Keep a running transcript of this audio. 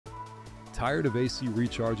Tired of AC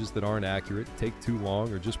recharges that aren't accurate, take too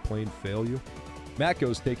long, or just plain fail you?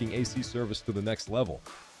 Matco's taking AC service to the next level.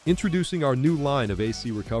 Introducing our new line of AC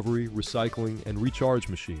recovery, recycling, and recharge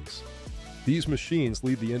machines. These machines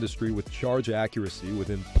lead the industry with charge accuracy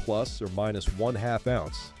within plus or minus 1/2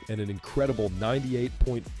 ounce and an incredible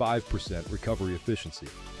 98.5% recovery efficiency.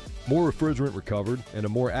 More refrigerant recovered and a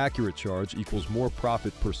more accurate charge equals more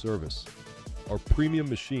profit per service. Our premium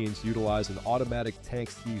machines utilize an automatic tank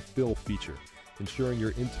C fill feature, ensuring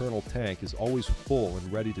your internal tank is always full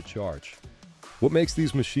and ready to charge. What makes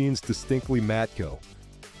these machines distinctly Matco?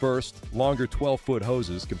 First, longer 12-foot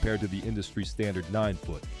hoses compared to the industry standard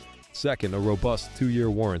 9-foot. Second, a robust 2-year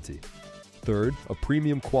warranty. Third, a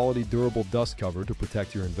premium quality durable dust cover to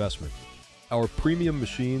protect your investment. Our premium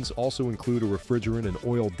machines also include a refrigerant and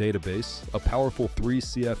oil database, a powerful 3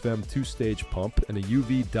 CFM 2-stage pump, and a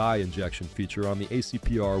UV dye injection feature on the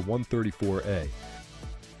ACPR 134A.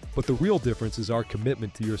 But the real difference is our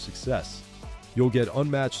commitment to your success. You'll get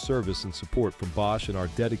unmatched service and support from Bosch and our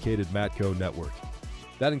dedicated Matco network.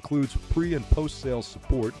 That includes pre- and post-sales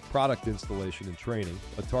support, product installation and training,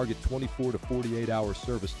 a target 24 to 48-hour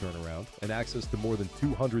service turnaround, and access to more than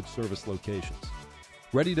 200 service locations.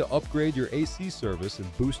 Ready to upgrade your AC service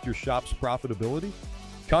and boost your shop's profitability?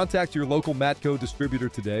 Contact your local Matco distributor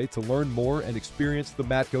today to learn more and experience the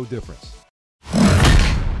Matco difference.